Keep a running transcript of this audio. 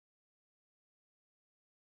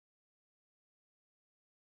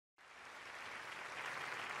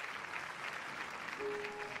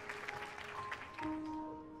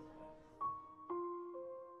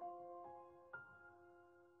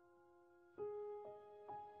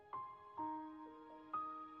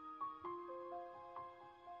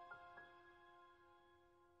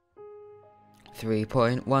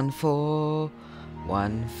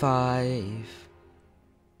$3.1415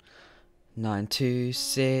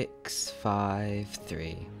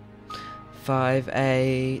 92653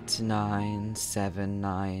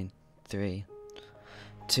 5897993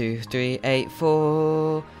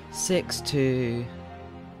 238462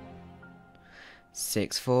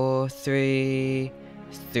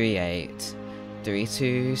 64338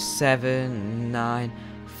 3279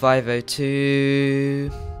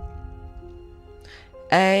 502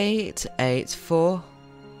 884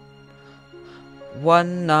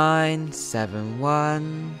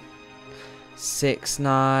 1971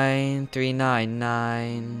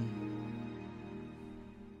 69399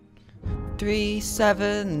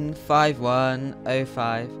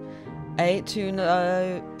 375105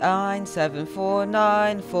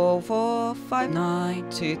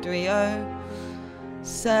 82097494459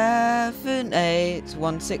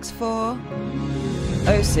 78164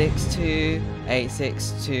 062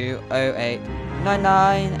 862 08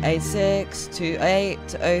 9986 28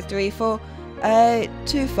 034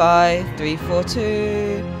 825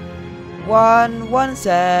 342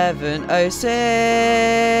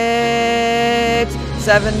 11706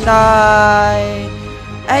 79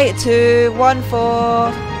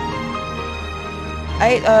 8214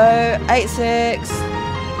 8086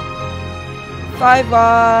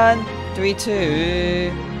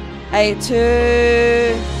 5132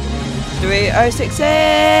 82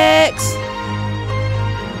 3066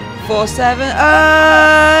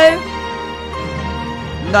 470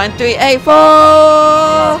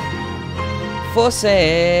 9384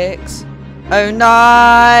 46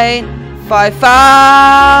 09 55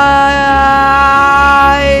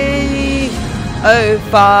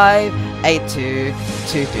 05 82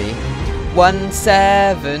 23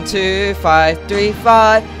 172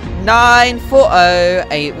 940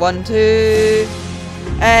 812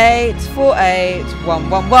 848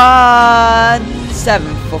 111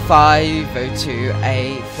 745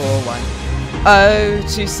 028 41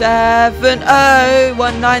 027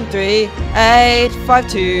 0193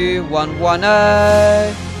 852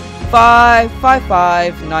 110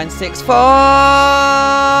 555 964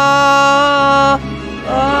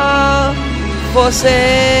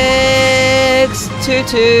 46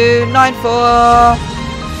 2294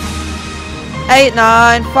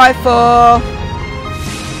 8954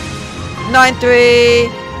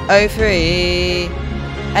 9303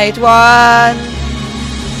 81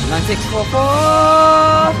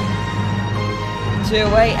 9644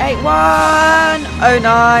 2881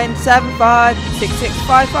 0975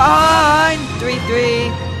 6655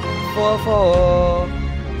 3344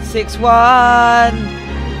 61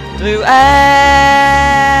 through 8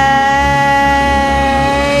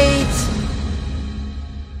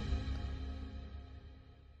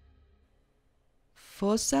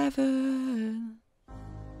 47